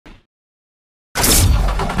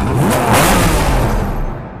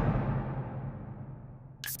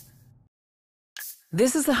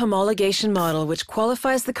This is the homologation model which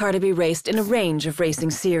qualifies the car to be raced in a range of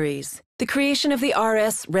racing series. The creation of the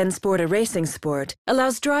RS Rennsport, a racing sport,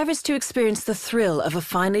 allows drivers to experience the thrill of a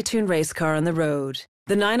finely tuned race car on the road.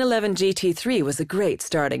 The 911 GT3 was a great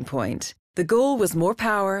starting point. The goal was more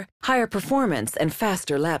power, higher performance, and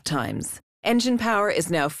faster lap times. Engine power is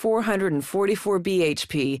now 444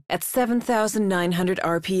 bhp at 7,900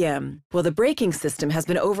 RPM, while the braking system has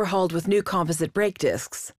been overhauled with new composite brake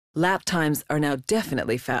discs. Lap times are now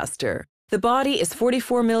definitely faster. The body is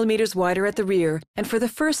 44 millimeters wider at the rear and for the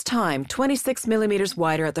first time 26 millimeters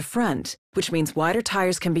wider at the front, which means wider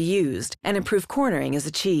tires can be used and improved cornering is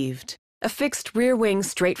achieved. A fixed rear wing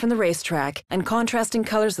straight from the racetrack and contrasting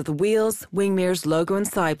colors of the wheels, wing mirrors, logo, and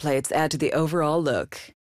side plates add to the overall look.